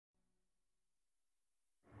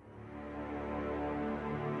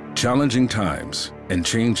Challenging times and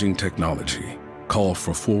changing technology call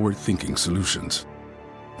for forward-thinking solutions.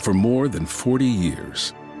 For more than 40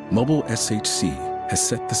 years, Mobil SHC has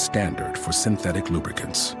set the standard for synthetic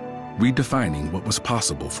lubricants, redefining what was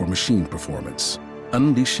possible for machine performance,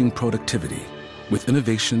 unleashing productivity with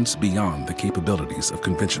innovations beyond the capabilities of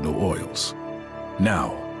conventional oils.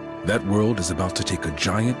 Now, that world is about to take a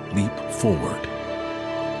giant leap forward.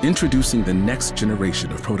 Introducing the next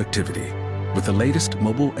generation of productivity with the latest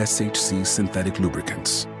Mobil SHC synthetic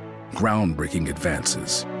lubricants. Groundbreaking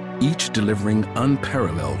advances, each delivering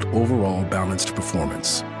unparalleled overall balanced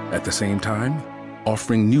performance, at the same time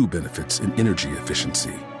offering new benefits in energy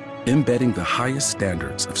efficiency, embedding the highest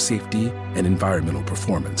standards of safety and environmental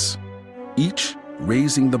performance, each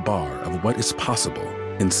raising the bar of what is possible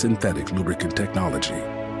in synthetic lubricant technology.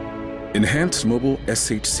 Enhanced Mobil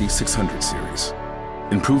SHC 600 series,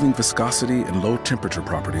 improving viscosity and low temperature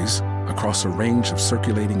properties across a range of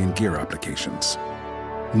circulating and gear applications.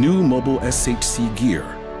 New Mobil SHC gear,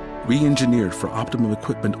 re-engineered for optimal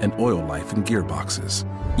equipment and oil life in gearboxes,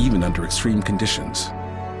 even under extreme conditions.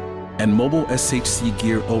 And Mobil SHC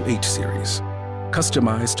Gear OH series,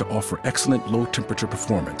 customized to offer excellent low temperature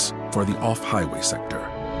performance for the off-highway sector.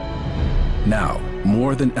 Now,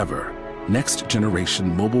 more than ever, next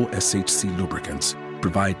generation Mobil SHC lubricants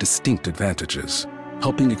provide distinct advantages,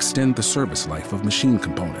 helping extend the service life of machine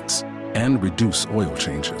components and reduce oil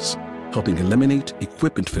changes, helping eliminate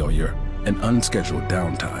equipment failure and unscheduled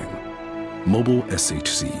downtime. Mobil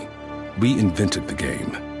SHC, we invented the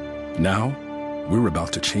game. Now, we're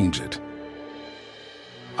about to change it.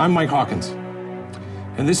 I'm Mike Hawkins,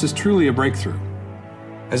 and this is truly a breakthrough.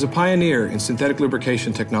 As a pioneer in synthetic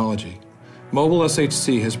lubrication technology, Mobil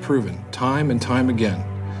SHC has proven time and time again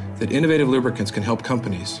that innovative lubricants can help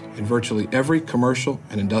companies in virtually every commercial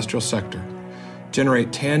and industrial sector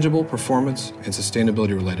generate tangible performance and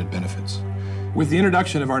sustainability-related benefits. With the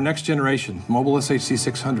introduction of our next generation Mobil SHC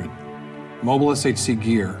 600, Mobil SHC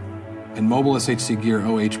Gear, and Mobil SHC Gear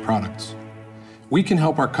OH products, we can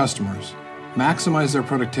help our customers maximize their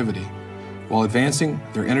productivity while advancing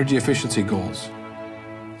their energy efficiency goals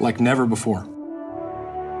like never before.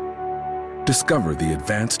 Discover the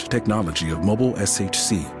advanced technology of Mobil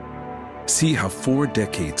SHC. See how 4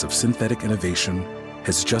 decades of synthetic innovation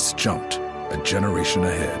has just jumped a generation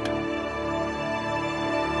ahead.